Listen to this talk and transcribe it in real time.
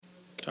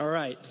Perfect. All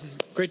right.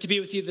 Great to be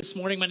with you this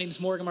morning. My name is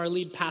Morgan, I'm our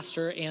lead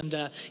pastor, and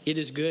it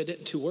is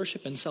good to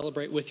worship and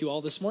celebrate with you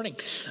all this morning.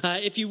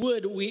 If you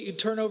would, we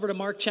turn over to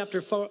Mark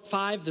chapter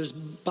 5. There's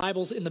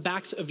Bibles in the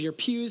backs of your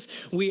pews.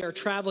 We are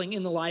traveling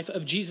in the life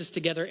of Jesus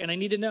together, and I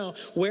need to know,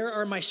 where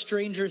are my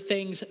Stranger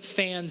Things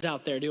fans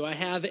out there? Do I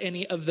have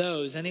any of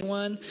those?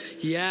 Anyone?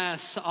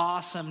 Yes.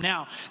 Awesome.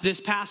 Now, this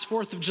past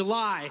 4th of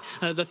July,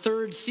 the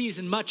third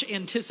season, much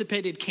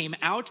anticipated, came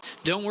out.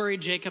 Don't worry,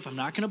 Jacob. I'm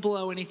not going to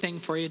blow anything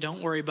for you.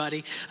 Don't worry,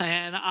 buddy.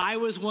 And I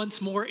was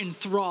once more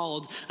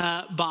enthralled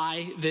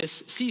by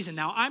this season.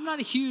 Now, I'm not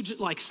a huge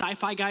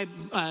sci-fi guy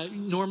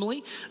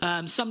normally.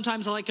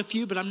 Sometimes I like a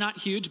few, but I'm not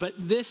huge. But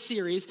this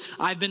series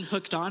I've been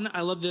hooked on.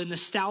 I love the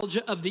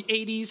nostalgia of the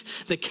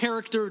 80s, the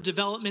character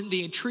development,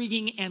 the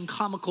intriguing and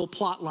comical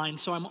plot line.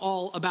 So I'm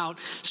all about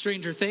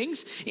Stranger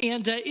Things.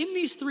 And in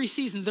these 3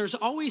 seasons, there's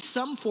always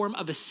some form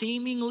of a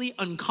seemingly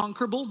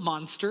unconquerable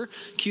monster.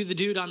 Cue the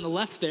dude on the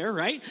left there,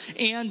 right?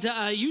 And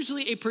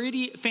usually a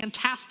pretty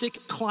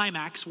fantastic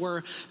climax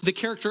where the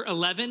character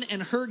Eleven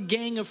and her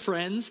gang of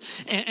friends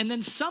and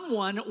then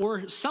someone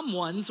or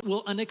someones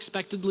will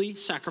unexpectedly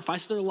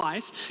sacrifice their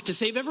life to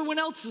save everyone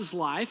else's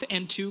life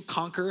and to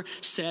conquer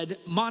said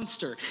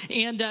monster.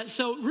 And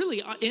so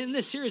really in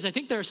this series, I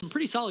think there are some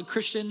pretty solid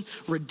Christian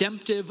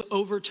redemptive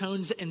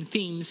overtones and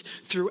themes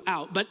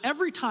throughout, but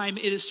every time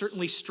it is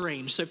certainly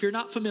strange. So if you're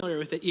not familiar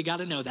with it, you got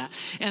to know that.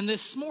 And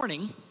this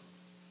morning,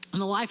 in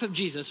the life of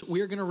Jesus,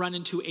 we're going to run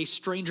into a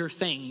Stranger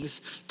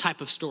Things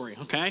type of story,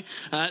 okay?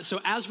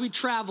 So as we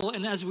travel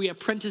and as we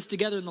apprentice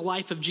together in the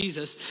life of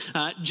Jesus,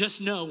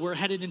 just know we're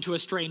headed into a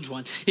strange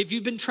one. If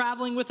you've been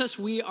traveling with us,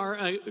 we are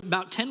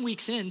about 10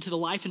 weeks into the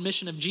life and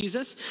mission of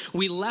Jesus.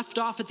 We left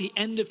off at the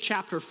end of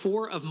chapter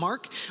 4 of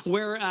Mark,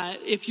 where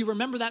if you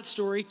remember that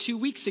story 2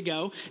 weeks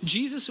ago,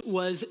 Jesus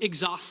was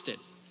exhausted.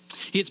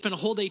 He had spent a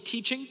whole day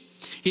teaching.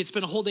 He had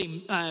spent a whole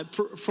day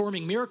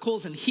performing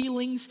miracles and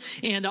healings.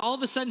 And all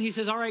of a sudden he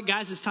says, all right,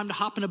 guys, it's time to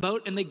hop in a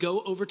boat. And they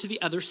go over to the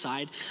other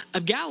side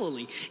of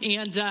Galilee.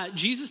 And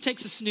Jesus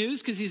takes a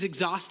snooze because he's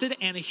exhausted.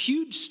 And a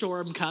huge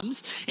storm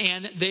comes.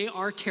 And they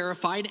are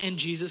terrified. And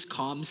Jesus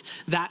calms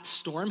that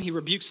storm. He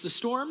rebukes the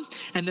storm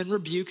and then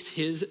rebukes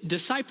his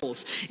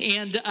disciples.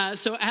 And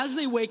so as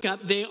they wake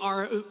up, they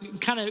are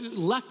kind of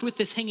left with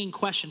this hanging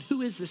question.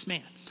 Who is this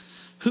man?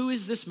 Who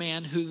is this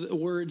man who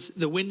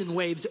the wind and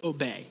waves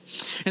obey?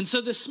 And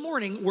so this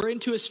morning, we're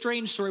into a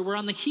strange story. We're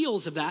on the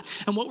heels of that.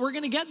 And what we're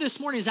going to get this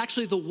morning is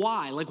actually the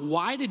why.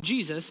 Why did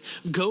Jesus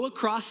go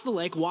across the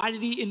lake? Why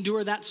did he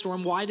endure that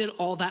storm? Why did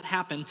all that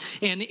happen?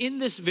 And in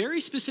this very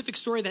specific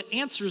story that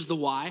answers the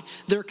why,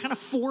 there are kind of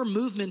 4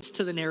 movements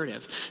to the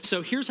narrative.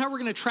 So here's how we're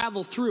going to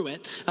travel through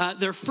it.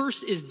 Their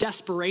first is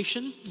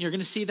desperation. You're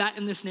going to see that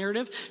in this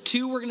narrative.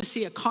 2, we're going to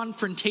see a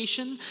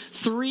confrontation.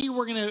 3,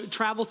 we're going to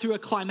travel through a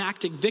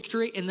climactic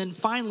victory. And then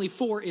finally,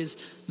 4 is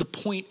the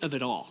point of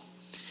it all.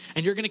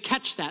 And you're going to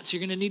catch that, so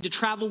you're going to need to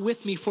travel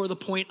with me for the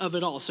point of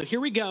it all. So here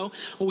we go.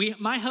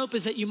 My hope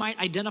is that you might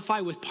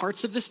identify with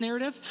parts of this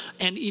narrative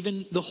and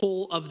even the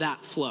whole of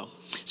that flow.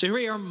 So here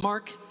we are,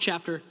 Mark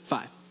chapter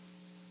 5.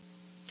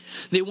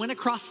 They went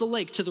across the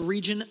lake to the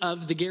region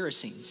of the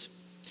Gerasenes.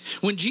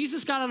 When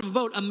Jesus got out of a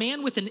boat, a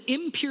man with an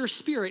impure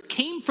spirit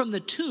came from the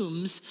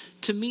tombs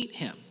to meet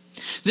him.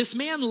 This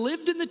man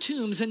lived in the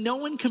tombs, and no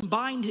one could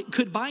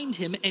bind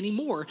him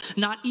anymore,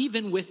 not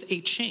even with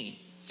a chain.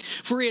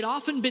 For he had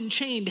often been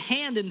chained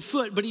hand and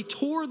foot, but he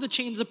tore the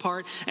chains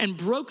apart and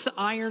broke the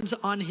irons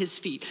on his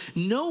feet.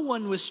 No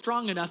one was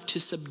strong enough to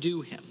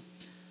subdue him.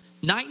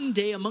 Night and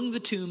day among the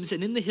tombs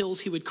and in the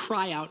hills, he would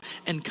cry out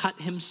and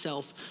cut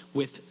himself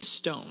with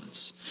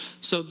stones.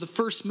 So the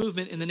first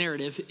movement in the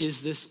narrative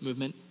is this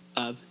movement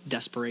of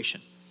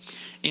desperation.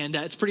 And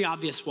it's pretty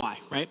obvious why,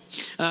 right?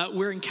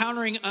 We're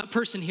encountering a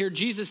person here.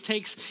 Jesus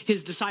takes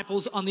his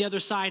disciples on the other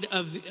side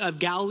of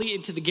Galilee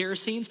into the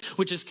Gerasenes,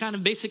 which is kind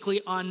of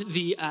basically on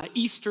the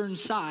eastern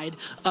side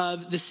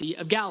of the Sea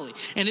of Galilee.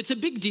 And it's a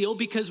big deal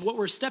because what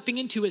we're stepping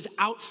into is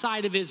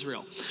outside of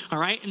Israel, all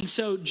right? And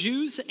so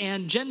Jews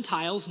and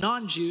Gentiles,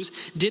 non-Jews,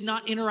 did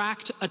not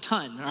interact a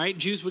ton, all right?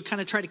 Jews would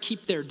kind of try to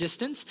keep their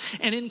distance.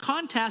 And in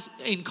contrast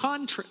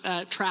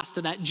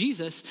to that,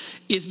 Jesus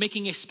is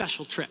making a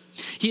special trip.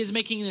 He is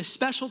making a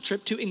special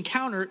trip to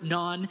encounter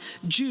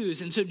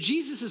non-Jews. And so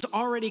Jesus is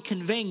already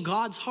conveying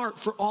God's heart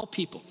for all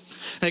people.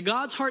 That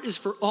God's heart is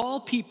for all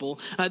people,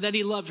 that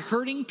he loved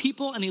hurting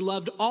people and he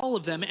loved all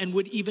of them and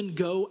would even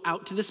go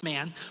out to this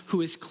man who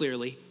is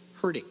clearly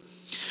hurting.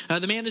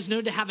 The man is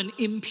known to have an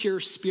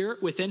impure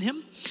spirit within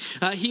him.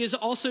 He is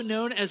also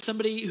known as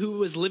somebody who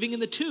was living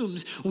in the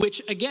tombs,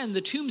 which again,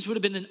 the tombs would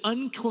have been an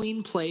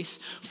unclean place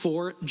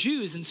for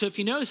Jews. And so if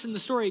you notice in the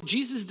story,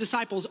 Jesus'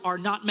 disciples are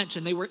not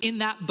mentioned. They were in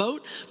that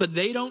boat, but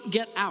they don't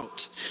get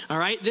out. All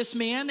right. This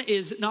man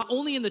is not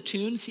only in the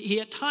tombs, he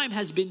at time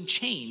has been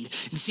chained.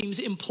 It seems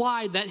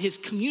implied that his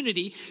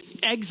community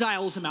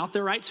exiles him out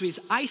there, right? So he's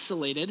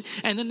isolated.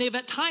 And then they've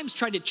at times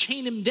tried to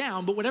chain him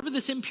down. But whatever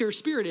this impure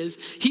spirit is,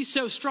 he's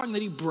so strong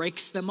that he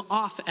breaks them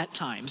off at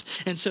times.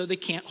 And so they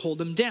can't hold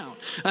him down.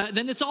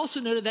 Then it's also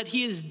noted that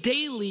he is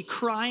daily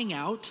crying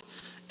out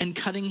and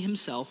cutting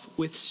himself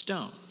with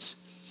stones.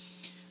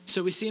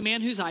 So we see a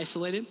man who's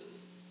isolated,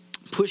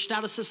 pushed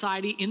out of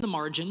society in the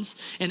margins,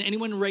 and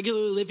anyone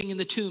regularly living in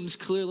the tombs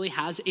clearly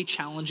has a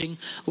challenging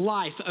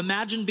life.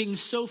 Imagine being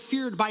so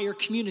feared by your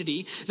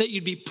community that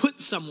you'd be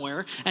put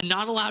somewhere and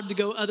not allowed to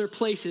go other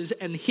places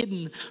and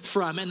hidden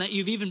from, and that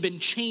you've even been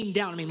chained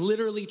down. I mean,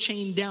 literally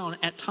chained down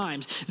at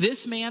times.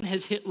 This man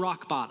has hit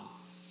rock bottom,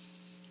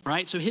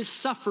 right? So his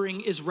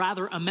suffering is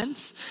rather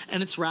immense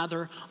and it's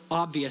rather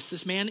obvious.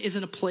 This man is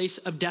in a place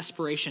of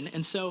desperation.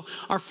 And so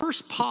our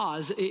first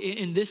pause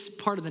in this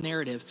part of the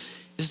narrative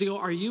is to go,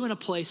 are you in a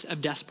place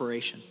of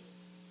desperation?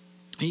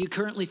 Are you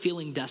currently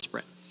feeling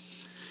desperate?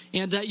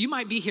 And you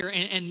might be here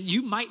and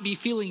you might be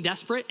feeling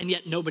desperate and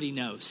yet nobody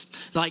knows.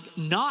 Like,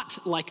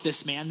 not like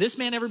this man. This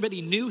man,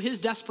 everybody knew his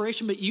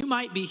desperation, but you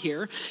might be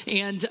here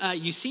and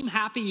you seem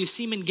happy, you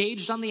seem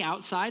engaged on the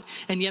outside,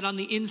 and yet on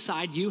the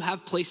inside you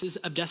have places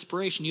of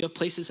desperation. You have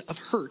places of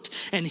hurt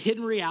and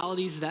hidden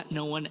realities that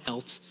no one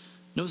else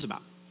knows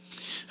about.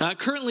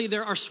 Currently,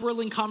 there are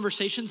swirling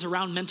conversations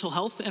around mental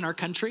health in our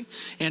country,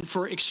 and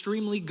for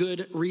extremely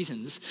good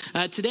reasons.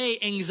 Today,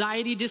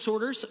 anxiety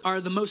disorders are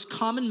the most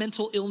common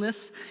mental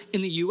illness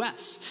in the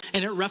U.S.,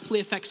 and it roughly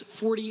affects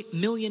 40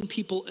 million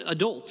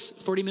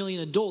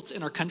adults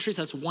in our country.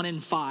 So that's 1 in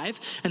 5,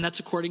 and that's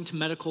according to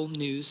Medical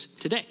News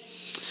Today.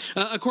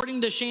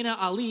 According to Shana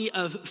Ali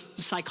of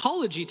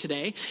Psychology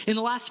Today, in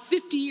the last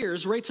 50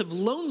 years, rates of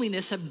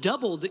loneliness have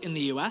doubled in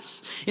the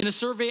U.S. In a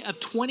survey of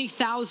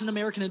 20,000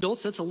 American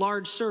adults, that's a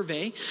large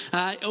survey,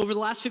 over the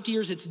last 50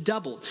 years, it's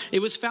doubled. It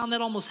was found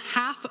that almost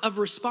half of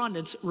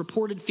respondents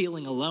reported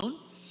feeling alone,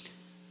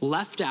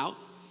 left out,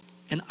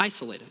 and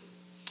isolated.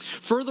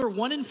 Further,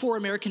 1 in 4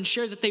 Americans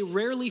share that they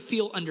rarely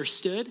feel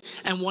understood,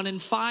 and 1 in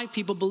 5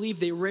 people believe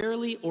they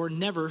rarely or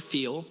never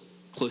feel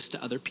close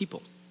to other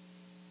people.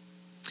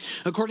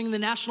 According to the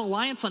National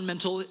Alliance on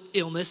Mental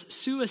Illness,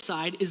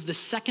 suicide is the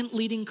second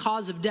leading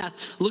cause of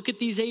death. Look at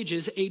these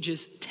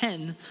ages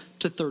 10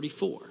 to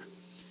 34.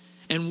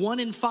 And 1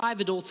 in 5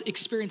 adults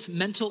experience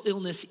mental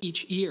illness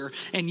each year.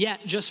 And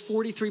yet, just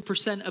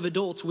 43% of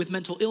adults with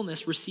mental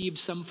illness received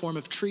some form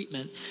of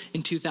treatment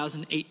in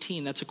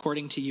 2018. That's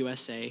according to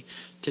USA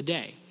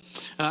Today.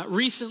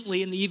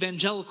 Recently in the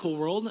evangelical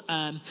world,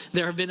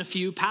 there have been a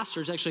few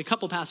pastors, actually a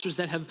couple pastors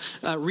that have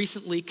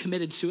recently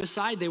committed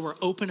suicide. They were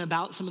open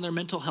about some of their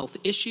mental health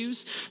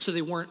issues, so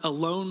they weren't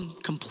alone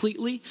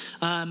completely.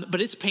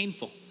 But it's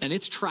painful and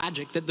it's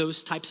tragic that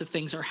those types of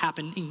things are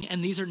happening,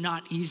 and these are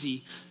not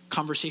easy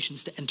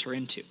conversations to enter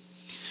into.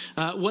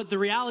 What the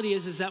reality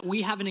is that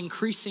we have an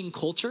increasing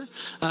culture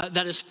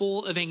that is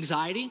full of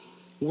anxiety,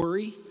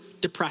 worry,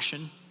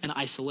 depression, and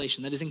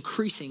isolation that is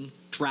increasing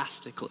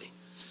drastically.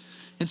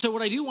 And so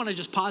what I do want to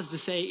just pause to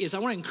say is I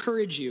want to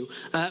encourage you,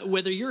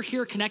 whether you're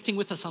here connecting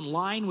with us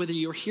online, whether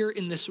you're here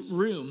in this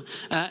room,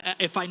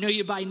 if I know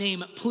you by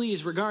name,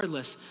 please,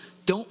 regardless,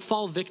 don't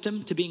fall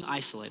victim to being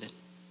isolated.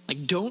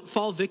 Like, don't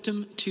fall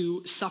victim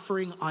to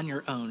suffering on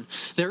your own.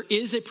 There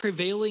is a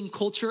prevailing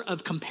culture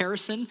of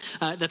comparison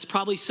that's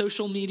probably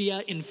social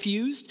media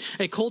infused,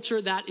 a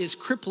culture that is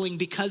crippling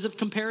because of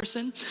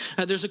comparison.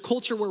 There's a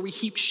culture where we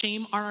heap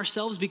shame on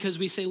ourselves because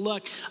we say,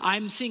 look,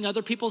 I'm seeing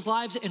other people's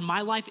lives and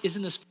my life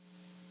isn't as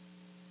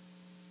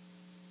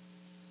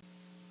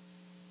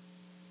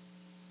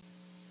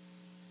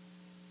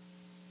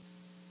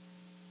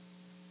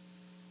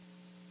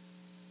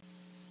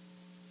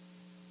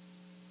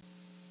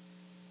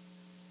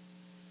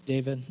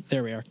David,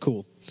 there we are.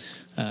 Cool.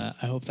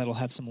 I hope that'll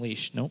have some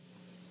leash. Nope.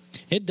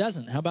 It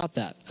doesn't. How about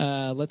that?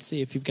 Let's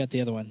see if you've got the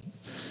other one.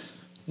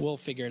 We'll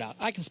figure it out.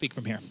 I can speak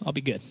from here. I'll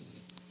be good.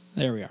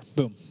 There we are.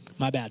 Boom.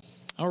 My bad.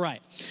 All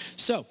right.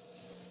 So,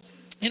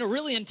 in a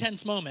really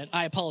intense moment,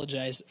 I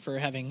apologize for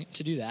having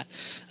to do that.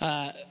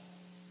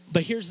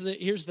 But here's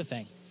the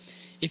thing.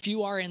 If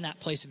you are in that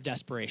place of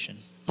desperation,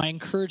 my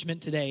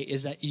encouragement today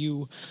is that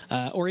you,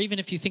 or even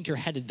if you think you're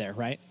headed there,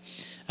 right?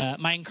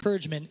 My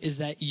encouragement is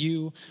that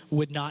you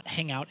would not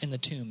hang out in the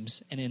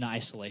tombs and in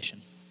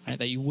isolation, right?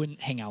 That you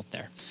wouldn't hang out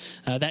there.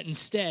 That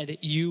instead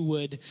you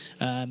would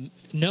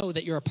know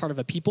that you're a part of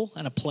a people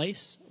and a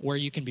place where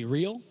you can be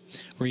real,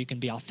 where you can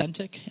be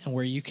authentic, and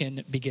where you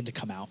can begin to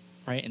come out,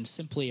 right? And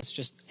simply it's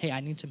just, hey,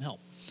 I need some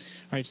help.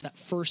 Right, it's that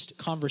first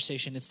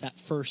conversation, it's that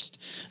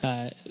first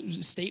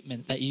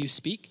statement that you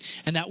speak,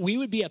 and that we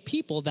would be a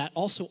people that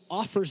also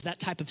offers that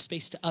type of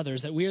space to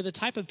others, that we are the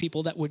type of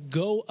people that would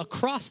go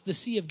across the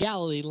Sea of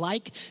Galilee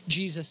like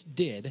Jesus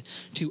did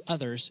to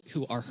others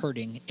who are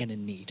hurting and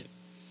in need.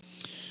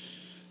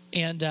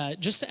 And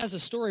just as a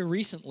story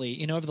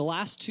recently, over the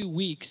last 2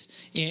 weeks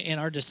in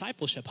our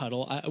discipleship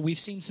huddle, we've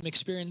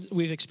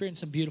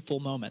experienced some beautiful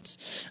moments.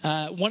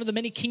 One of the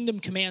many kingdom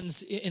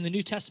commands in the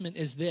New Testament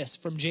is this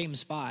from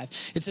James 5.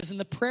 It says,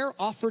 "And the prayer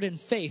offered in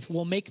faith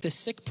will make the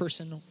sick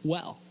person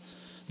well.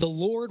 The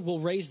Lord will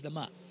raise them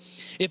up.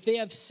 If they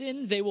have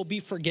sinned, they will be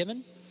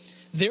forgiven.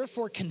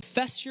 Therefore,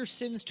 confess your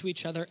sins to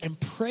each other and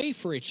pray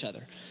for each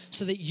other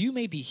so that you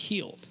may be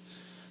healed.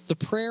 The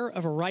prayer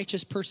of a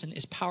righteous person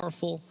is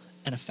powerful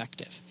and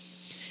effective."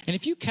 And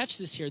if you catch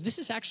this here, this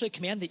is actually a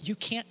command that you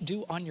can't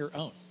do on your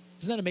own.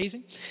 Isn't that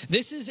amazing?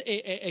 This is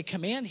a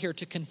command here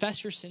to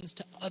confess your sins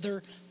to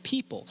other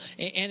people.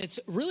 And it's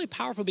really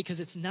powerful because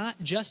it's not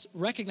just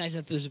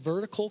recognizing that there's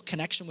vertical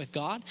connection with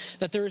God,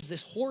 that there is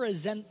this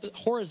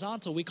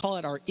horizontal, we call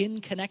it our in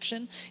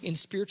connection in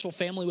spiritual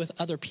family with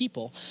other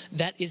people,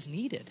 that is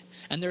needed.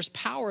 And there's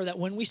power that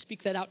when we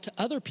speak that out to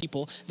other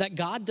people, that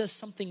God does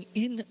something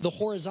in the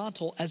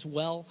horizontal as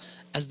well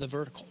as the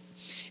vertical.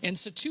 And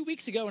so 2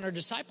 weeks ago in our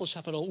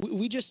discipleship huddle,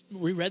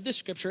 we read this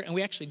scripture and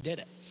we actually did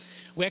it.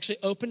 We actually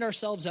opened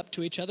ourselves up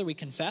to each other. We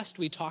confessed.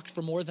 We talked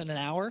for more than an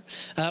hour.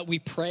 We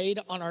prayed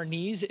on our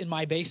knees in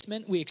my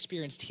basement. We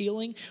experienced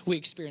healing. We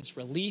experienced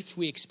relief.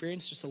 We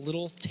experienced just a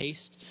little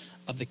taste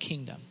of the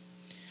kingdom.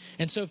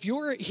 And so if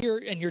you're here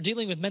and you're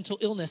dealing with mental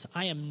illness,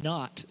 I am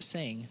not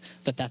saying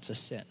that that's a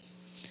sin.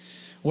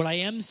 What I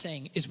am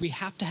saying is we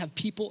have to have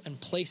people and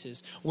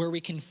places where we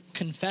can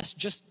confess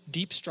just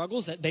deep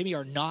struggles that maybe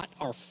are not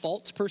our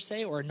fault per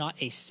se or not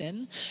a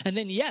sin. And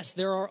then yes,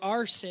 there are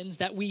our sins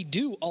that we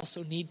do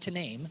also need to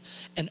name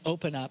and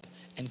open up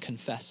and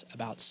confess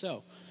about.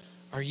 So,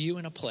 are you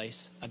in a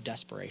place of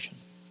desperation?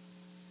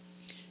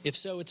 If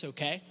so, it's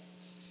okay.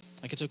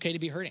 Like it's okay to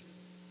be hurting.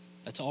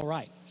 That's all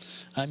right.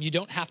 You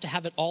don't have to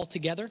have it all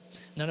together.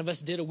 None of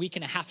us did a week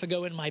and a half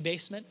ago in my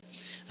basement.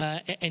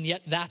 And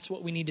yet that's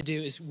what we need to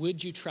do is,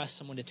 would you trust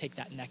someone to take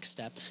that next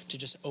step to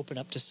just open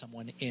up to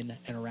someone in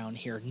and around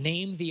here?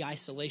 Name the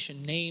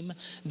isolation, name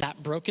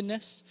that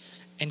brokenness,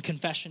 and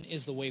confession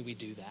is the way we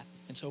do that.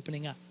 It's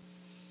opening up.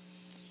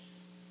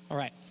 All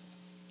right.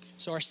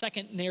 So our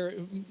second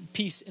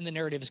piece in the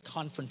narrative is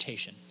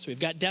confrontation. So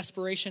we've got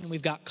desperation and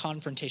we've got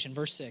confrontation.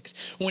 Verse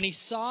 6, when he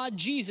saw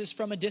Jesus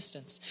from a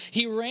distance,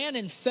 he ran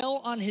and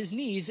fell on his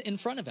knees in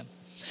front of him.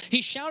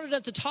 He shouted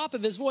at the top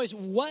of his voice,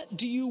 "What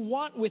do you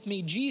want with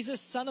me, Jesus,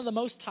 Son of the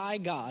Most High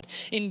God?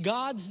 In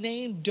God's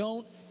name,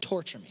 don't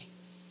torture me."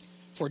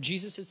 For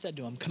Jesus had said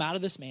to him, "Come out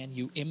of this man,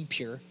 you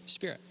impure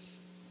spirit."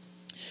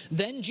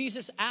 Then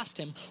Jesus asked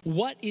him,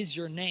 "What is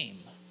your name?"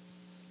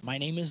 "My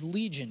name is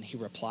Legion," he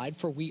replied,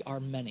 "for we are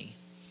many."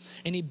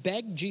 And he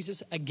begged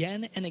Jesus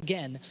again and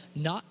again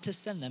not to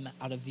send them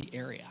out of the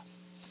area.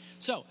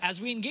 So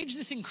as we engage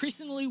this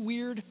increasingly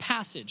weird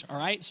passage, all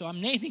right, so I'm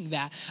naming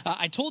that.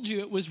 I told you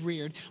it was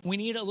weird. We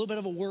need a little bit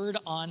of a word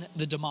on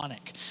the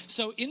demonic.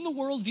 So in the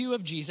worldview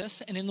of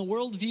Jesus and in the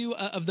worldview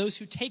of those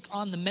who take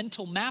on the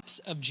mental maps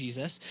of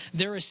Jesus,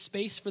 there is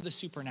space for the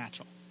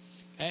supernatural.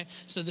 Okay?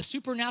 So the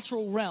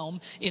supernatural realm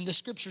in the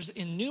scriptures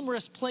in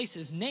numerous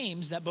places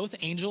names that both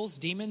angels,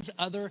 demons,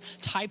 other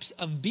types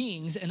of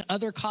beings, and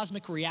other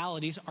cosmic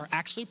realities are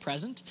actually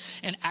present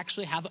and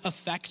actually have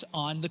effect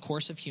on the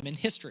course of human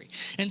history.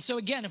 And so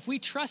again, if we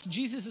trust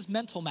Jesus'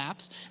 mental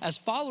maps as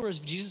followers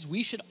of Jesus,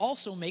 we should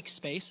also make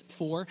space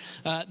for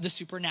the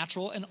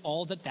supernatural and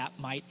all that that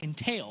might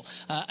entail.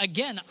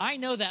 Again, I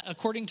know that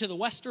according to the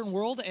Western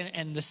world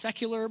and the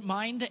secular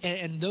mind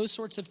and those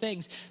sorts of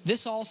things,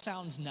 this all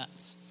sounds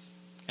nuts.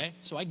 Okay,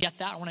 so I get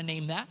that. I want to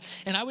name that.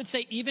 And I would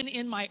say even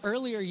in my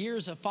earlier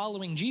years of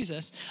following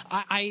Jesus,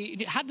 I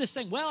had this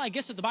thing, well, I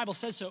guess if the Bible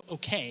says so,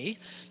 okay.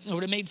 It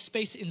would have made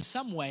space in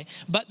some way.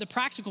 But the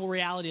practical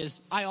reality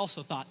is I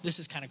also thought this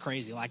is kind of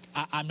crazy. Like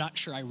I'm not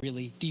sure I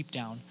really deep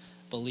down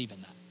believe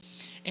in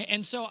that.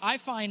 And so I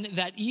find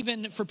that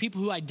even for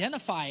people who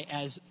identify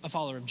as a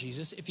follower of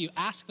Jesus, if you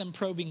ask them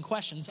probing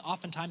questions,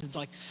 oftentimes it's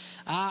like,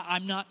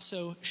 I'm not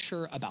so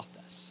sure about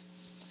this.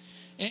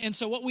 And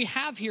so what we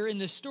have here in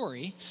this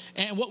story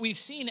and what we've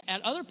seen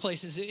at other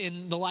places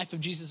in the life of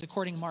Jesus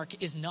according to Mark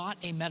is not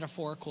a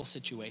metaphorical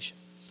situation.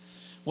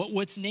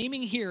 What's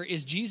naming here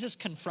is Jesus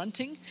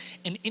confronting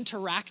and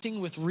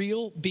interacting with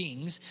real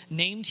beings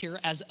named here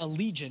as a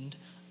legion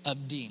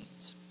of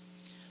demons.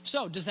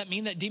 So does that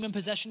mean that demon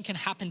possession can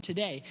happen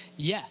today?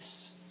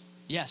 Yes.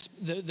 Yes,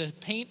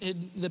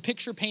 the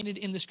picture painted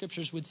in the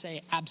scriptures would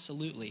say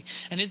absolutely.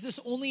 And is this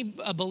only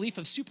a belief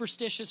of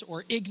superstitious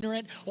or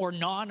ignorant or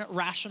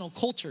non-rational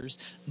cultures?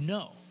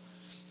 No.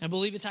 I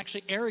believe it's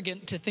actually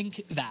arrogant to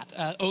think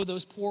that.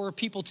 Those poor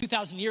people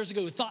 2,000 years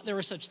ago who thought there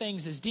were such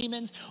things as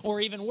demons, or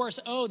even worse,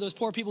 those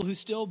poor people who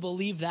still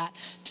believe that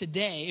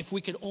today, if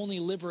we could only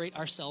liberate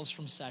ourselves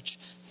from such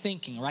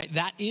thinking, right?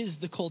 That is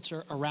the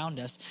culture around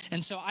us.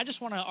 And so I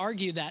just want to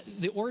argue that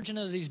the origin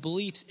of these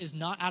beliefs is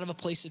not out of a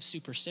place of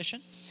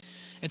superstition.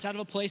 It's out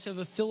of a place of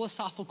a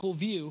philosophical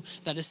view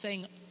that is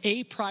saying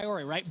a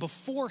priori, right,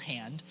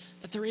 beforehand,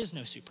 that there is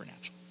no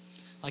supernatural.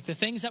 Like the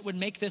things that would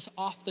make this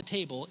off the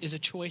table is a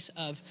choice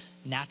of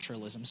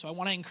naturalism. So I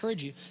want to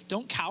encourage you,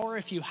 don't cower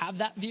if you have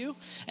that view.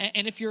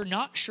 And if you're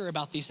not sure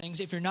about these things,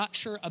 if you're not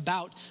sure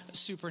about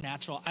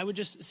supernatural, I would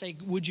just say,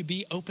 would you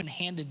be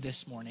open-handed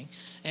this morning?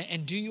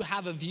 And do you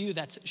have a view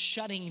that's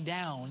shutting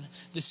down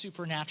the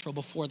supernatural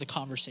before the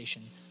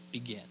conversation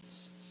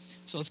begins?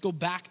 So let's go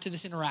back to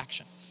this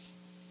interaction.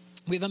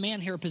 We have a man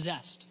here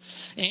possessed,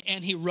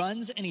 and he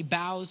runs and he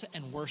bows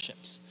and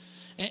worships.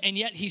 And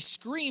yet he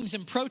screams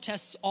and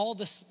protests all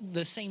the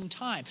same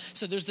time.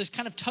 So there's this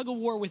kind of tug of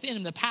war within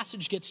him. The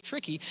passage gets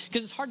tricky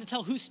because it's hard to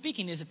tell who's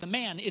speaking. Is it the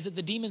man? Is it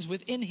the demons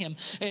within him?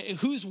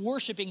 Who's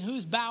worshiping?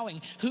 Who's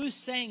bowing? Who's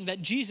saying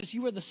that Jesus,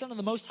 you are the Son of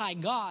the Most High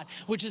God,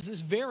 which is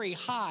this very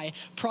high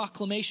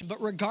proclamation.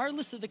 But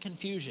regardless of the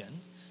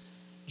confusion,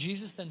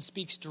 Jesus then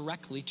speaks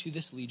directly to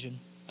this legion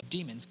of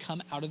demons.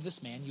 Come out of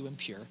this man, you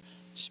impure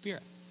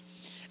spirit.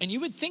 And you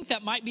would think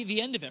that might be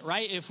the end of it,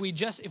 right? If we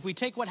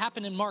take what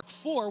happened in Mark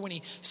 4 when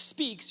he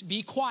speaks,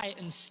 be quiet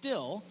and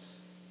still,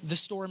 the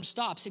storm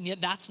stops. And yet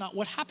that's not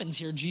what happens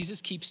here.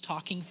 Jesus keeps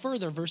talking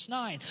further. Verse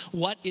 9,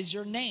 what is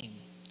your name?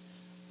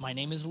 My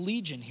name is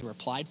Legion, he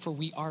replied, for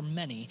we are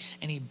many.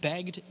 And he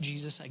begged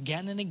Jesus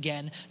again and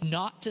again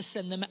not to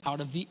send them out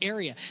of the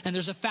area. And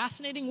there's a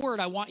fascinating word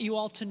I want you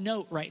all to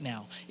note right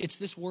now. It's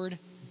this word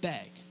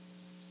beg.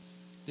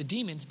 The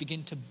demons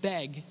begin to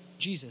beg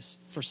Jesus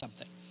for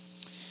something.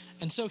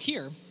 And so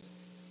here,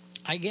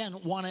 I again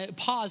want to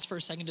pause for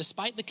a second.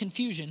 Despite the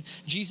confusion,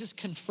 Jesus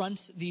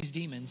confronts these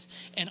demons.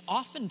 And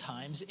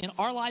oftentimes in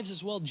our lives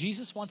as well,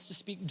 Jesus wants to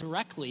speak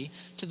directly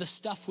to the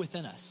stuff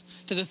within us,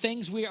 to the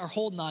things we are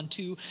holding on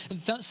to,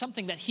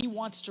 something that he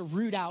wants to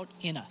root out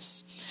in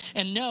us.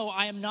 And no,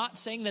 I am not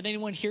saying that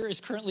anyone here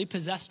is currently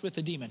possessed with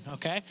a demon,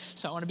 okay?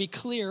 So I want to be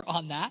clear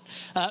on that.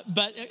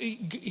 But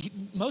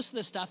most of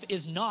this stuff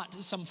is not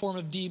some form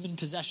of demon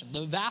possession.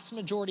 The vast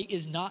majority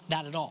is not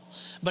that at all.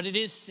 But it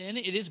is sin,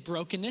 it is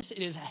brokenness,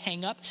 it is hang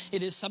up.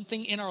 It is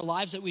something in our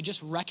lives that we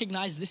just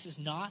recognize this is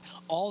not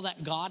all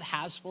that God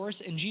has for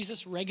us. And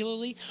Jesus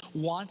regularly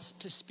wants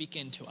to speak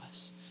into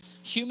us.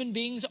 Human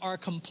beings are a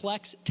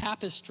complex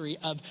tapestry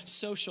of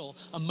social,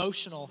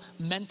 emotional,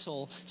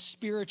 mental,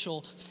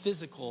 spiritual,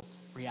 physical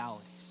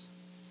realities.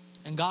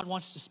 And God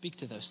wants to speak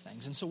to those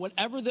things. And so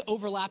whatever the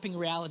overlapping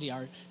reality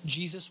are,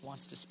 Jesus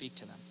wants to speak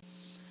to them.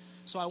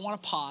 So I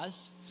want to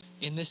pause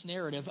in this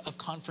narrative of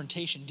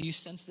confrontation. Do you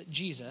sense that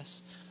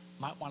Jesus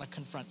might want to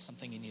confront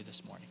something in you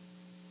this morning?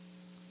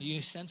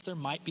 You sense there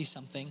might be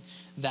something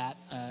that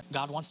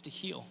God wants to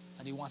heal,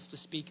 that he wants to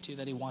speak to,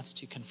 that he wants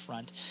to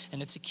confront,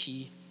 and it's a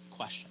key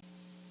question.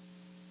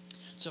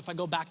 So if I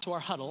go back to our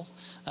huddle,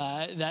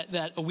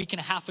 that a week and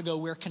a half ago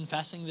we're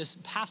confessing, this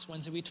past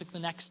Wednesday we took the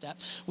next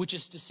step, which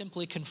is to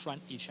simply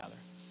confront each other.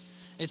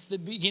 It's the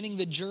beginning,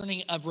 the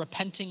journey of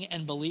repenting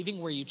and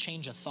believing, where you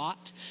change a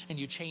thought and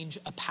you change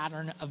a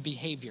pattern of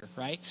behavior,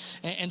 right?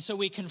 And so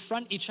we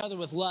confront each other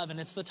with love, and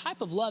it's the type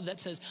of love that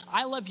says,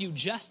 I love you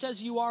just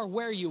as you are,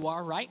 where you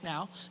are right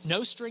now,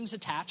 no strings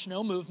attached,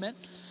 no movement.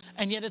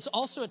 And yet it's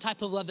also a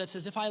type of love that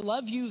says, if I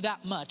love you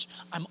that much,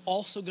 I'm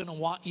also going to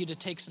want you to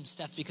take some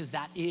steps, because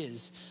that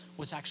is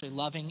what's actually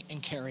loving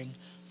and caring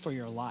for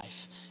your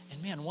life.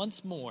 And man,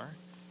 once more,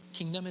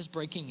 kingdom is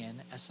breaking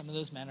in as some of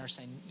those men are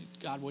saying,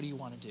 God, what do you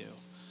want to do?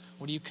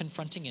 What are you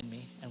confronting in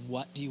me, and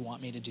what do you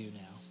want me to do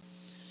now?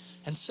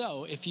 And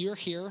so if you're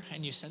here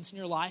and you sense in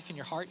your life, in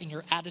your heart, in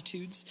your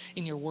attitudes,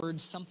 in your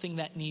words, something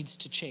that needs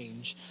to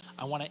change,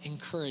 I want to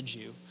encourage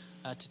you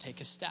to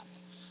take a step.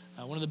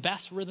 One of the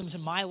best rhythms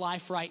in my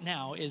life right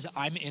now is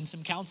I'm in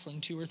some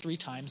counseling 2 or 3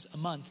 times a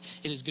month.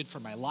 It is good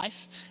for my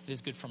life. It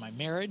is good for my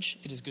marriage.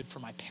 It is good for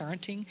my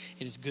parenting.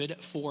 It is good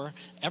for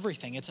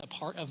everything. It's a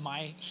part of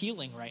my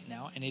healing right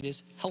now, and it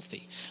is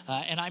healthy.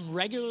 And I'm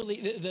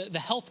regularly, the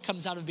health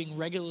comes out of being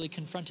regularly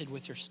confronted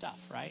with your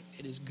stuff, right?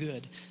 It is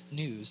good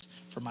news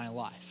for my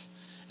life.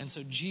 And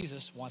so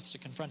Jesus wants to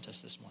confront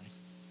us this morning.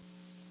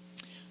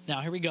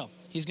 Now, here we go.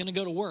 He's going to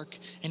go to work,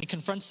 and he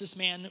confronts this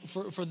man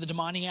for the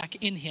demoniac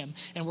in him,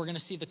 and we're going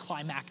to see the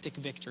climactic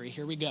victory.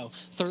 Here we go.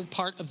 Third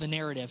part of the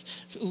narrative.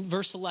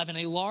 Verse 11,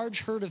 a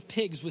large herd of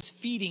pigs was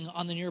feeding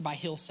on the nearby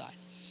hillside.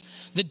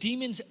 The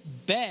demons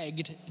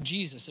begged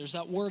Jesus, there's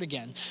that word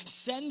again,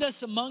 send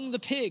us among the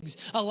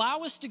pigs, allow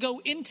us to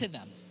go into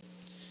them.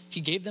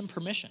 He gave them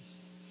permission.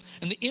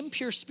 And the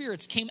impure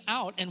spirits came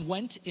out and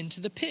went into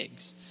the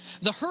pigs.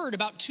 The herd,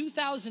 about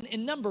 2,000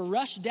 in number,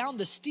 rushed down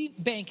the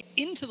steep bank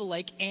into the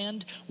lake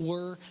and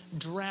were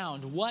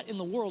drowned. What in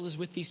the world is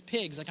with these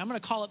pigs? Like, I'm going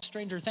to call up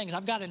Stranger Things.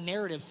 I've got a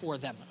narrative for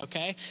them,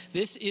 okay?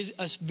 This is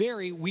a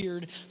very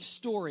weird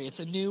story. It's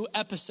a new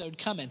episode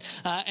coming.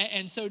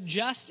 And so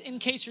just in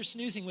case you're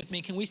snoozing with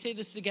me, can we say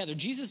this together?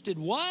 Jesus did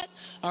what?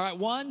 All right,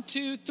 1,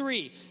 2,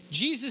 3.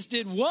 Jesus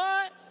did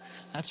what?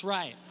 That's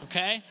right,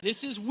 okay?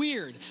 This is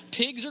weird.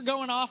 Pigs are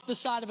going off the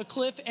side of a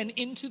cliff and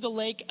into the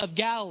Lake of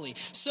Galilee.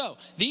 So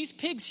these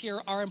pigs here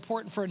are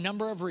important for a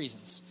number of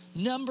reasons.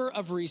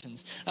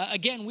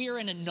 Again, we are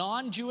in a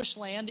non-Jewish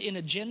land, in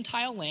a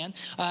Gentile land,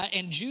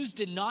 and Jews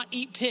did not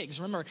eat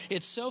pigs. Remember,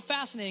 it's so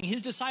fascinating.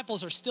 His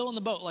disciples are still in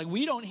the boat. Like,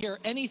 we don't hear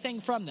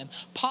anything from them,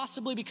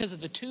 possibly because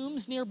of the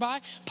tombs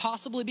nearby,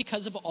 possibly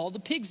because of all the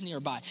pigs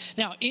nearby.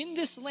 Now, in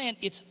this land,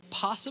 it's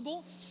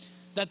possible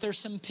that there's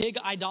some pig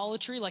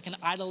idolatry, like an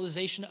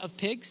idolization of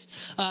pigs.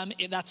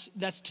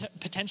 That's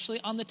potentially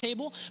on the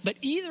table. But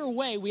either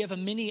way, we have a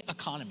mini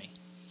economy.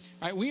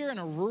 Right? We are in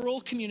a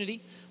rural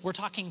community. We're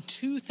talking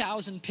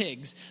 2,000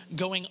 pigs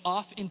going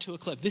off into a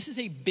cliff. This is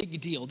a big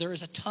deal. There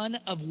is a ton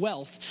of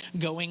wealth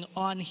going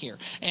on here.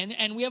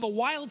 And we have a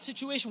wild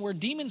situation where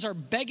demons are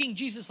begging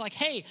Jesus like,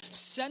 hey,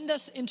 send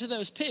us into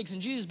those pigs.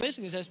 And Jesus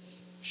basically says,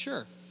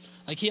 sure.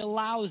 Like he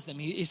allows them.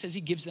 He says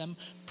he gives them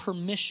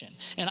permission.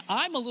 And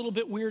I'm a little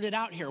bit weirded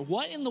out here.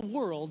 What in the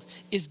world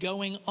is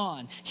going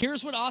on?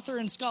 Here's what author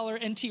and scholar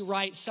N.T.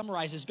 Wright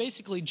summarizes.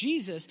 Basically,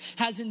 Jesus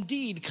has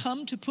indeed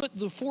come to put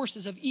the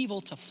forces of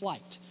evil to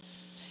flight.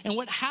 And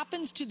what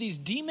happens to these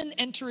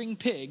demon-entering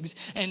pigs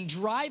and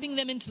driving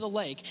them into the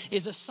lake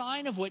is a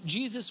sign of what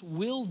Jesus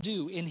will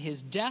do in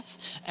his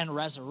death and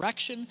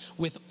resurrection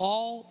with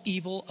all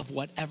evil of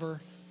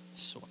whatever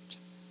sort.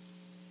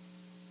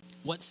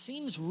 What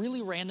seems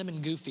really random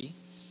and goofy,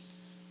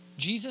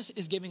 Jesus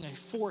is giving a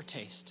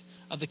foretaste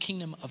of the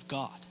kingdom of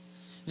God.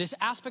 This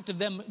aspect of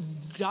them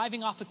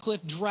diving off a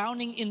cliff,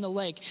 drowning in the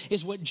lake,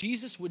 is what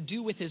Jesus would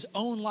do with his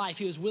own life.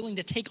 He was willing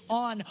to take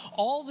on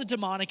all the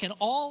demonic and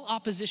all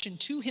opposition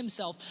to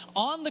himself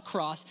on the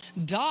cross,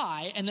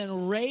 die, and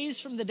then raise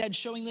from the dead,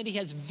 showing that he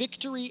has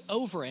victory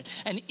over it.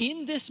 And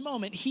in this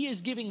moment, he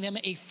is giving them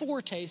a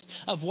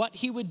foretaste of what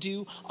he would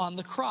do on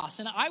the cross.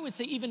 And I would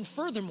say even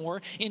furthermore,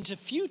 into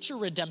future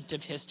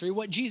redemptive history,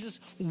 what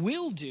Jesus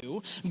will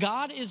do,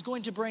 God is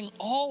going to bring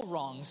all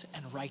wrongs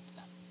and right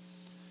them.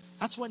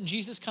 That's when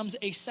Jesus comes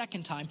a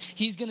second time.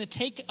 He's going to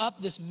take up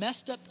this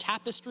messed up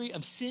tapestry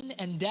of sin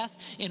and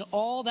death in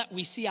all that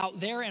we see out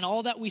there and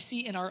all that we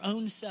see in our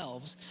own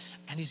selves,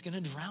 and he's going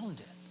to drown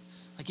it.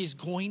 Like he's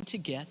going to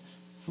get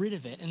rid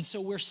of it. And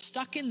so we're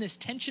stuck in this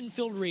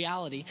tension-filled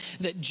reality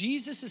that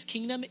Jesus'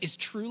 kingdom is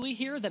truly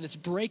here, that it's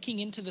breaking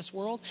into this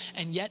world,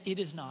 and yet it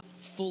is not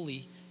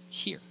fully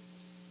here.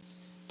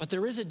 But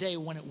there is a day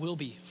when it will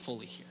be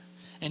fully here.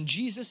 And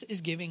Jesus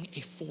is giving a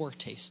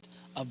foretaste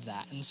of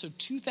that. And so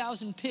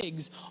 2,000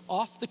 pigs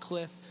off the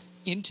cliff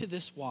into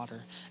this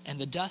water, and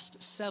the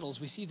dust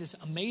settles. We see this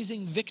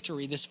amazing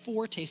victory, this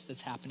foretaste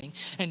that's happening.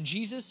 And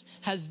Jesus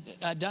has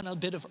done a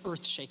bit of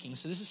earth shaking.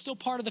 So this is still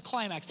part of the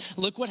climax.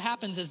 Look what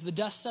happens as the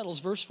dust settles.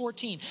 Verse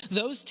 14,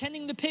 those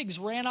tending the pigs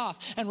ran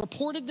off and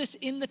reported this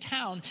in the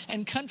town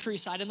and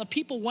countryside. And the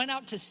people went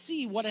out to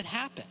see what had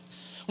happened.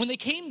 When they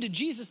came to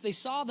Jesus, they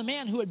saw the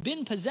man who had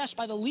been possessed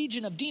by the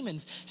legion of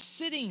demons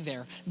sitting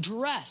there,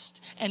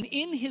 dressed and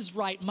in his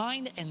right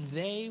mind, and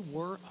they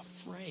were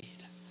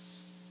afraid.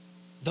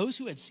 Those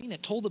who had seen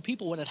it told the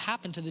people what had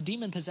happened to the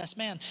demon-possessed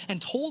man and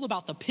told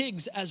about the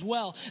pigs as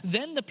well.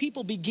 Then the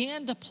people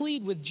began to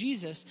plead with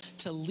Jesus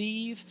to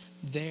leave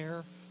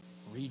their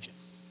region.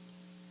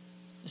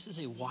 This is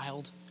a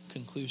wild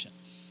conclusion.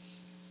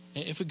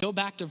 If we go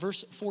back to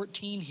verse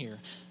 14 here,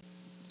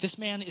 this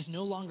man is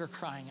no longer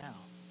crying out.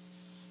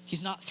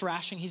 He's not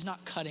thrashing, he's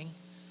not cutting,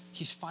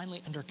 he's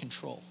finally under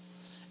control.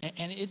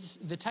 And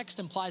the text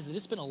implies that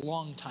it's been a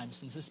long time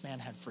since this man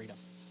had freedom.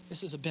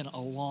 This has been a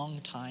long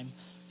time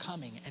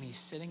coming, and he's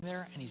sitting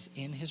there and he's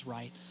in his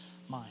right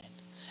mind.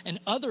 And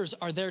others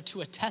are there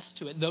to attest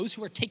to it. Those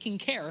who are taking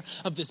care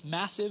of this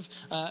massive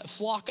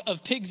flock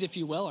of pigs, if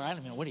you will, or I don't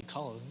even know, what do you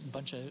call it? A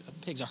bunch of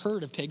pigs, a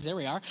herd of pigs, there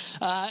we are.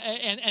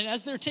 And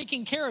as they're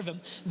taking care of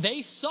him,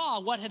 they saw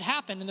what had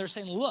happened and they're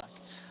saying, look,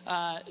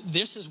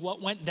 this is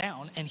what went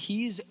down, and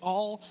he's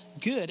all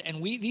good.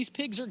 And these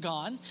pigs are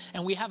gone,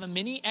 and we have a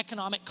mini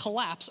economic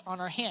collapse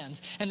on our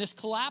hands. And this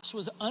collapse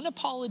was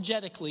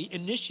unapologetically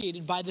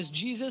initiated by this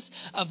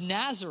Jesus of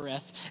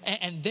Nazareth,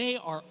 and they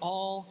are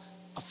all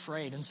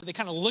afraid. And so they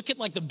kind of look at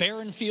like the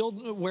barren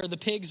field where the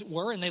pigs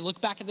were, and they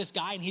look back at this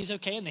guy and he's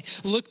okay. And they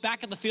look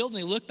back at the field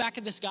and they look back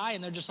at this guy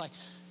and they're just like,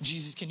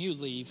 Jesus, can you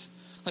leave?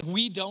 Like,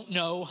 we don't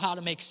know how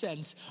to make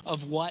sense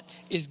of what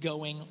is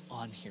going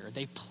on here.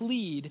 They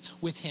plead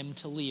with him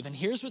to leave. And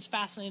here's what's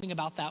fascinating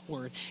about that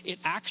word. It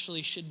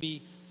actually should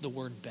be the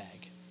word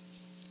beg.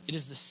 It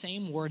is the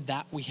same word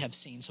that we have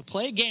seen. So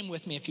play a game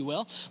with me, if you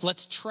will.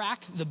 Let's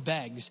track the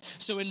begs.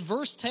 So in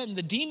verse 10,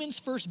 the demons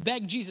first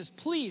beg Jesus,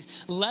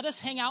 please let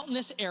us hang out in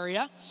this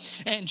area.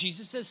 And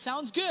Jesus says,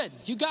 sounds good.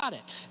 You got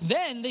it.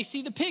 Then they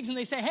see the pigs and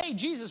they say, hey,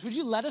 Jesus, would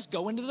you let us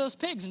go into those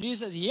pigs? And Jesus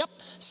says, yep,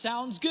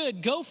 sounds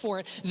good. Go for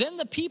it. Then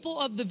the people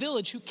of the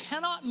village who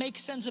cannot make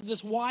sense of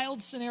this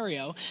wild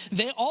scenario,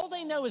 all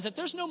they know is that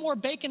there's no more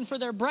bacon for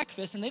their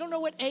breakfast, and they don't know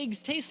what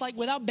eggs taste like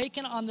without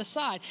bacon on the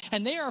side.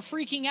 And they are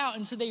freaking out.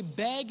 And so they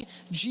beg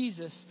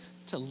Jesus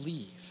to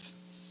leave.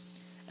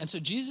 And so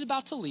Jesus is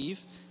about to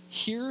leave.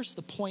 Here's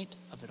the point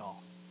of it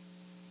all.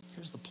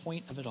 Here's the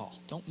point of it all.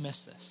 Don't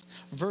miss this.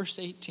 Verse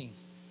 18.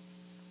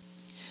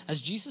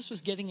 As Jesus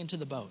was getting into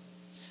the boat,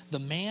 the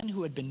man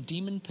who had been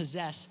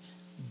demon-possessed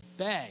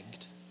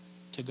begged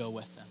to go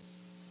with them.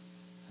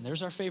 And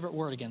there's our favorite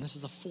word again. This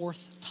is the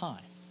fourth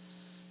time.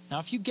 Now,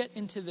 if you get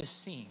into this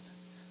scene,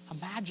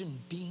 imagine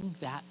being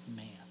that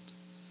man,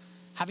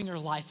 having your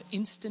life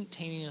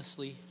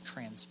instantaneously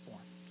transformed.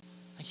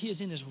 Like he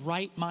is in his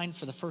right mind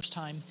for the first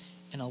time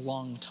in a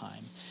long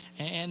time.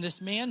 And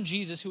this man,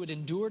 Jesus, who had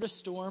endured a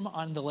storm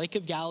on the Lake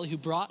of Galilee, who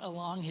brought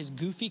along his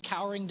goofy,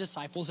 cowering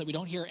disciples that we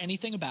don't hear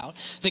anything about,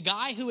 the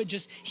guy who had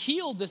just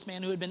healed this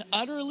man who had been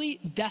utterly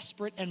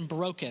desperate and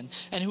broken,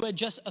 and who had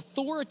just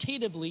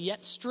authoritatively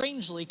yet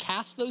strangely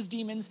cast those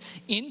demons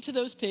into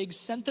those pigs,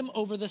 sent them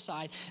over the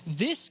side.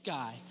 This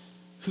guy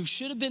who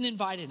should have been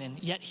invited in,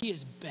 yet he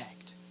is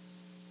begged.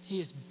 He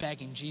is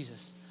begging,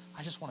 Jesus,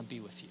 I just want to be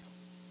with you.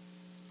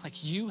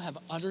 Like, you have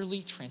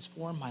utterly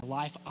transformed my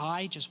life.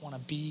 I just want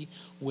to be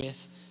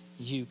with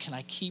you. Can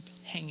I keep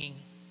hanging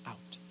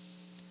out?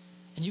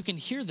 And you can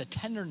hear the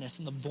tenderness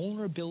and the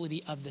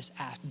vulnerability of this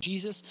act.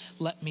 Jesus,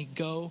 let me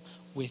go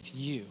with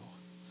you.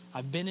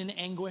 I've been in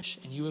anguish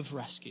and you have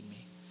rescued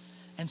me.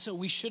 And so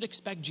we should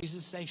expect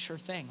Jesus to say, sure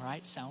thing,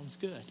 right? Sounds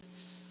good.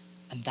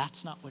 And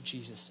that's not what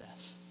Jesus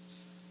says.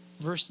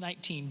 Verse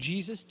 19,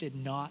 Jesus did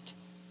not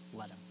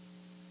let him.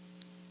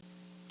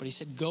 But he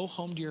said, go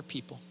home to your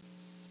people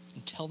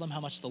and tell them how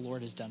much the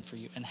Lord has done for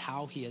you and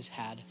how he has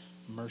had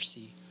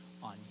mercy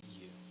on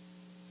you.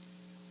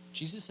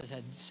 Jesus has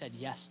said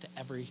yes to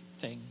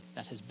everything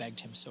that has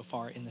begged him so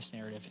far in this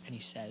narrative, and he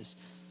says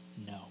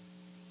no.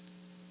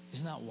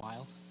 Isn't that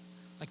wild?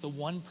 Like, the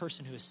one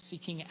person who is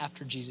seeking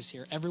after Jesus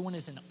here, everyone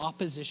is in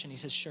opposition. He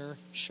says, sure,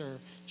 sure,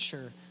 sure.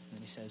 And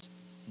then he says,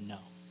 no.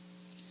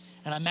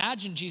 And I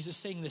imagine Jesus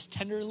saying this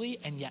tenderly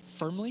and yet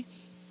firmly.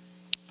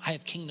 I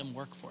have kingdom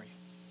work for you.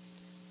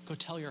 Go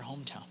tell your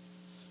hometown.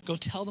 Go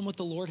tell them what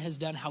the Lord has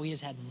done, how he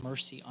has had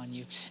mercy on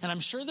you. And I'm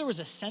sure there was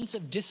a sense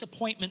of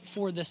disappointment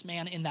for this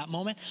man in that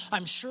moment.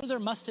 I'm sure there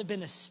must have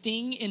been a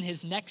sting in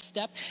his next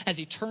step as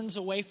he turns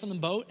away from the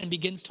boat and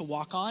begins to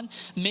walk on.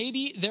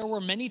 Maybe there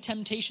were many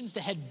temptations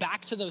to head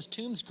back to those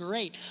tombs.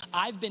 Great,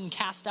 I've been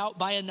cast out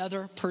by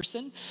another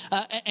person.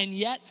 And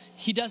yet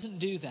he doesn't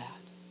do that.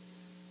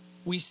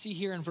 We see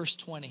here in verse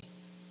 20,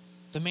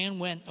 the man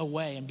went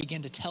away and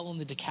began to tell in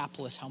the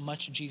Decapolis how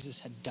much Jesus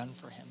had done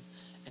for him.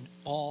 And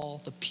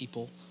all the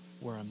people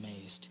were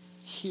amazed.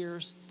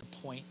 Here's the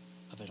point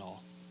of it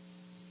all.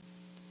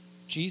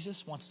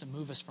 Jesus wants to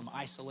move us from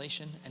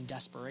isolation and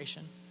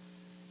desperation,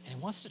 and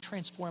he wants to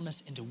transform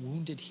us into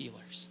wounded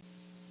healers.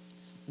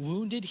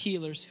 Wounded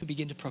healers who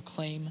begin to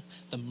proclaim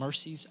the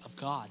mercies of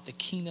God, the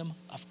kingdom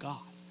of God.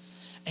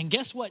 And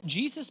guess what?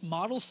 Jesus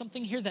models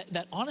something here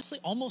that honestly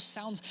almost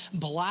sounds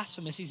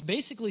blasphemous. He's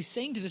basically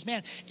saying to this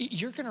man,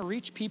 you're going to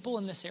reach people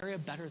in this area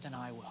better than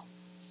I will.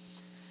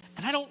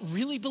 And I don't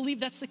really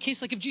believe that's the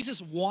case. Like, if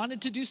Jesus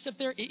wanted to do stuff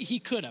there, he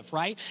could have,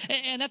 right?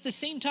 And at the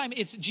same time,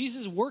 it's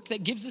Jesus' work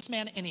that gives this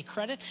man any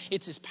credit.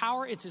 It's his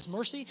power. It's his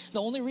mercy.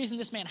 The only reason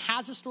this man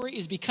has a story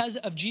is because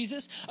of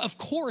Jesus. Of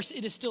course,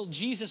 it is still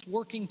Jesus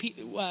working,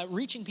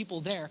 reaching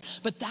people there.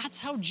 But that's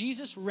how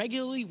Jesus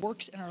regularly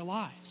works in our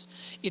lives.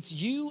 It's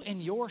you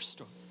and your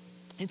story.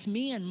 It's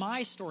me and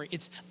my story.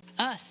 It's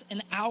us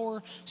and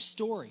our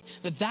story.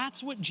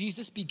 That's what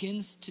Jesus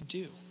begins to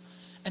do.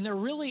 And there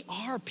really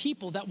are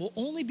people that will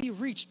only be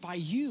reached by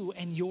you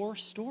and your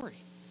story.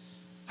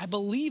 I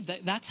believe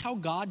that that's how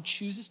God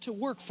chooses to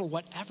work for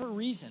whatever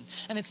reason.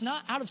 And it's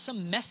not out of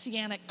some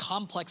messianic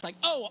complex like,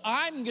 oh,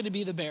 I'm going to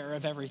be the bearer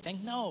of everything.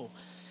 No,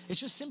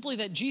 it's just simply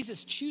that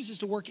Jesus chooses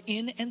to work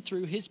in and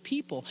through his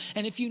people.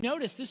 And if you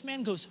notice, this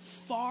man goes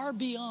far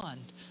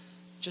beyond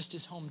just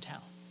his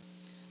hometown.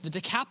 The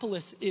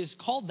Decapolis is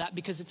called that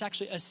because it's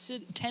actually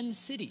 10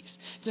 cities.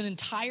 It's an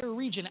entire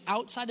region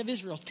outside of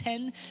Israel,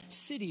 10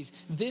 cities.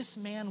 This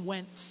man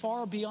went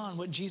far beyond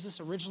what Jesus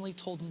originally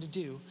told him to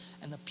do,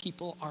 and the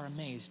people are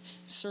amazed.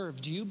 Sir,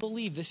 do you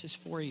believe this is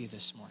for you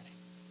this morning?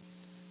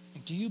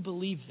 Do you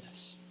believe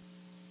this?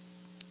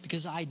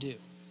 Because I do.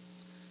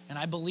 And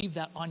I believe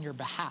that on your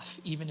behalf,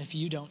 even if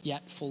you don't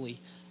yet fully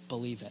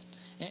believe it.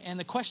 And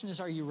the question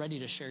is, are you ready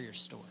to share your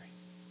story?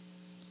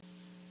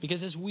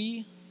 Because as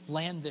we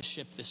land this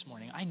ship this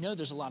morning, I know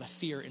there's a lot of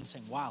fear in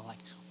saying, wow, like,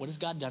 what has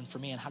God done for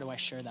me and how do I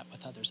share that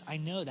with others? I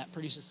know that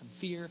produces some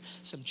fear,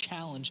 some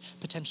challenge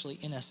potentially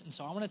in us. And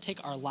so I want to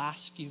take our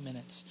last few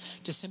minutes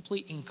to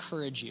simply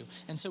encourage you.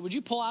 And so would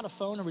you pull out a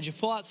phone or would you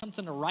pull out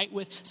something to write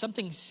with?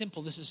 Something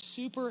simple. This is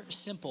super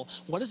simple.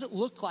 What does it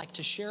look like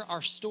to share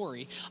our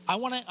story? I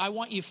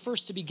want you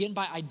first to begin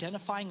by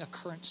identifying a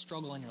current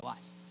struggle in your life.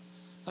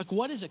 Like,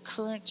 what is a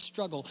current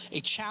struggle, a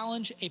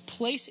challenge, a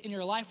place in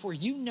your life where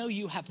you know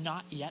you have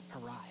not yet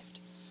arrived?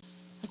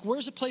 Like,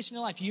 where's a place in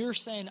your life you're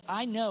saying,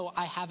 I know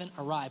I haven't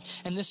arrived?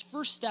 And this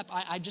first step,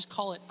 I just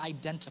call it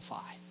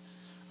identify,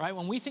 right?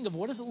 When we think of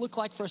what does it look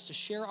like for us to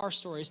share our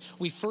stories,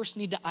 we first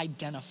need to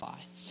identify.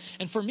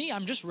 And for me,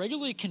 I'm just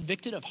regularly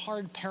convicted of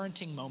hard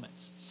parenting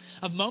moments.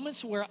 Of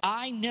moments where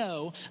I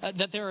know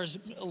that there is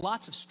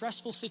lots of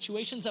stressful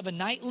situations, of a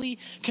nightly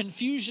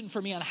confusion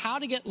for me on how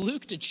to get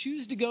Luke to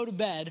choose to go to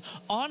bed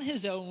on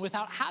his own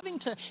without having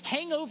to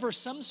hang over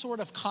some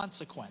sort of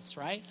consequence,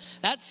 right?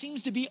 That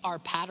seems to be our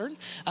pattern.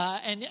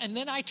 And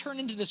then I turn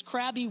into this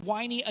crabby,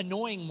 whiny,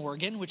 annoying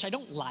Morgan, which I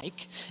don't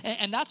like.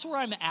 And that's where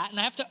I'm at. And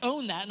I have to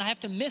own that. And I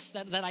have to miss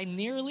that I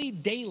nearly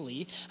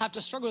daily have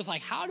to struggle with,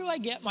 like, how do I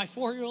get my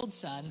 4-year-old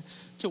son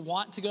to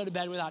want to go to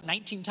bed without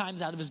 19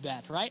 times out of his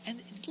bed, right?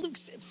 And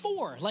Luke's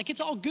 4, like it's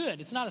all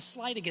good. It's not a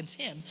slight against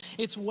him.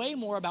 It's way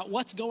more about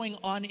what's going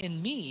on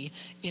in me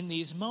in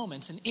these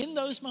moments. And in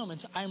those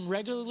moments, I'm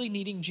regularly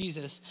needing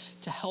Jesus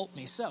to help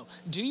me. So,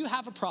 do you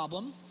have a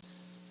problem?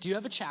 Do you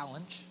have a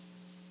challenge?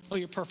 Oh,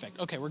 you're perfect.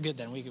 Okay, we're good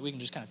then. We can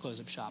just kind of close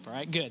up shop, all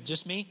right? Good,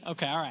 just me?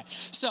 Okay, all right.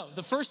 So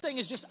the first thing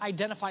is just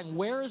identifying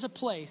where is a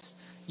place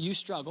you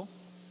struggle.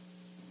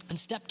 And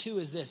step 2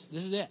 is this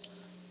is it.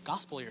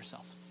 Gospel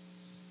yourself.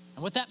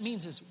 And what that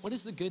means is, what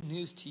is the good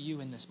news to you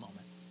in this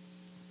moment?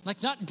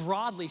 Like not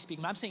broadly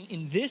speaking, but I'm saying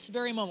in this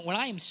very moment, when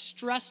I am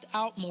stressed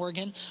out,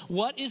 Morgan,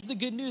 what is the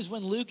good news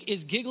when Luke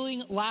is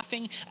giggling,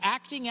 laughing,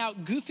 acting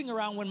out, goofing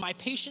around, when my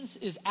patience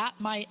is at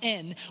my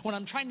end, when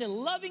I'm trying to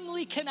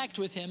lovingly connect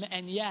with him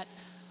and yet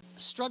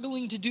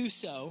struggling to do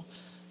so,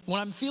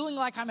 when I'm feeling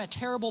like I'm a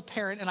terrible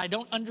parent and I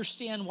don't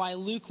understand why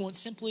Luke won't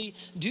simply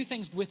do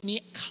things with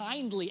me,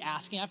 kindly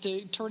asking, I have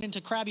to turn into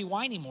crabby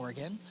whiny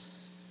Morgan.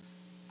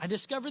 I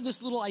discovered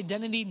this little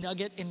identity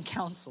nugget in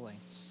counseling.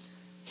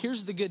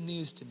 Here's the good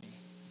news to me.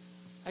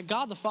 That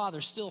God the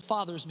Father still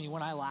fathers me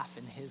when I laugh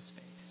in his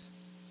face.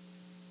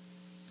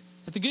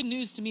 That the good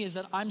news to me is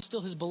that I'm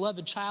still his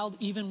beloved child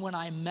even when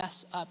I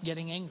mess up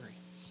getting angry.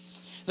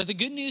 That the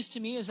good news to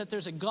me is that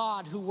there's a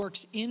God who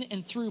works in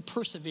and through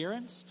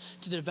perseverance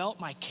to develop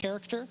my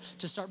character,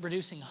 to start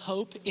producing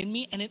hope in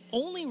me. And it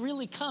only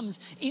really comes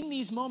in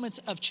these moments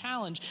of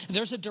challenge.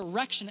 There's a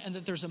direction and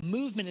that there's a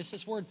movement. It's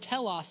this word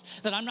telos,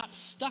 that I'm not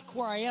stuck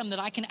where I am, that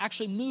I can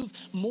actually move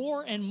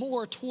more and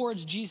more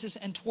towards Jesus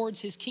and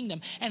towards his kingdom.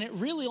 And it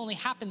really only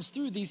happens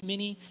through these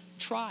many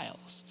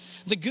trials.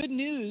 The good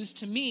news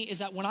to me is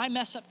that when I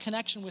mess up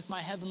connection with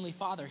my Heavenly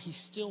Father, he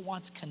still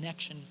wants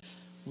connection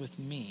with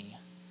me.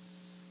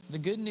 The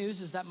good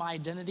news is that my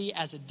identity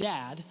as a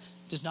dad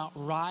does not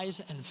rise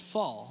and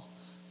fall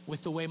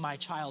with the way my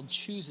child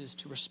chooses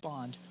to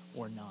respond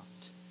or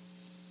not.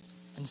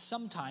 And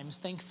sometimes,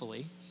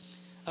 thankfully,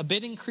 a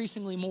bit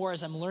increasingly more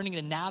as I'm learning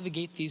to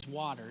navigate these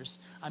waters,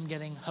 I'm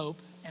getting hope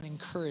and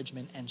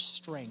encouragement and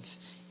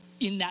strength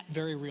in that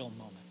very real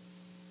moment.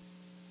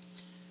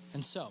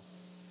 And so,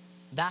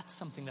 that's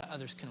something that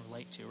others can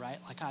relate to, right?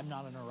 Like I'm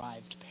not an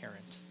arrived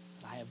parent.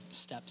 I have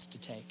steps to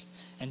take.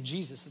 And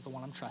Jesus is the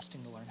one I'm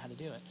trusting to learn how to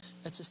do it.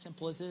 That's as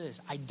simple as it is.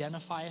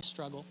 Identify a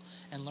struggle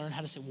and learn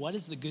how to say, what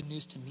is the good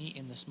news to me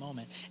in this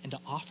moment? And to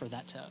offer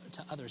that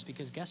to others.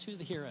 Because guess who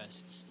the hero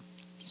is?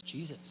 It's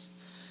Jesus.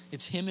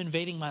 It's him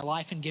invading my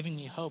life and giving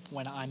me hope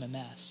when I'm a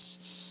mess.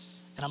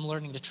 And I'm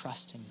learning to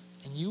trust him.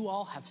 And you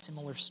all have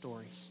similar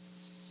stories.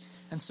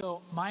 And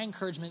so my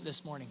encouragement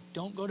this morning,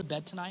 don't go to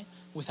bed tonight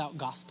without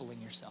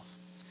gospeling yourself.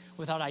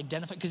 Without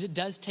identifying, because it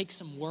does take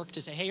some work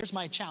to say, hey, here's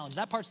my challenge.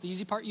 That part's the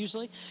easy part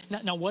usually.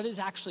 Now, what is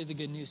actually the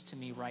good news to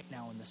me right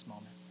now in this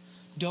moment?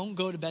 Don't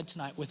go to bed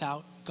tonight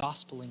without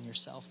gospeling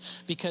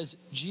yourself, because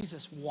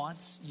Jesus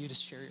wants you to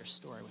share your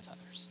story with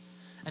others.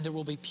 And there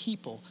will be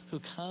people who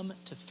come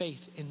to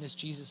faith in this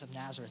Jesus of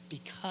Nazareth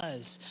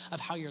because of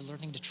how you're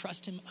learning to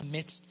trust him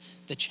amidst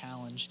the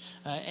challenge.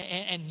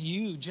 And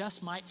you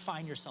just might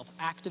find yourself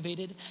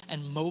activated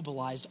and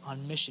mobilized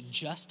on mission,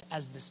 just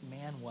as this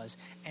man was.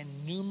 And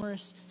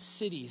numerous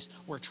cities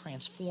were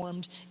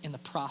transformed in the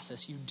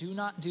process. You do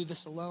not do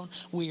this alone.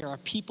 We are a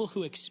people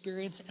who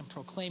experience and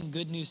proclaim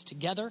good news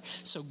together.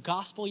 So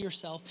gospel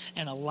yourself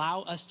and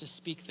allow us to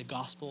speak the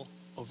gospel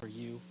over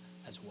you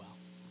as well.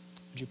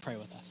 Would you pray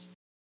with us?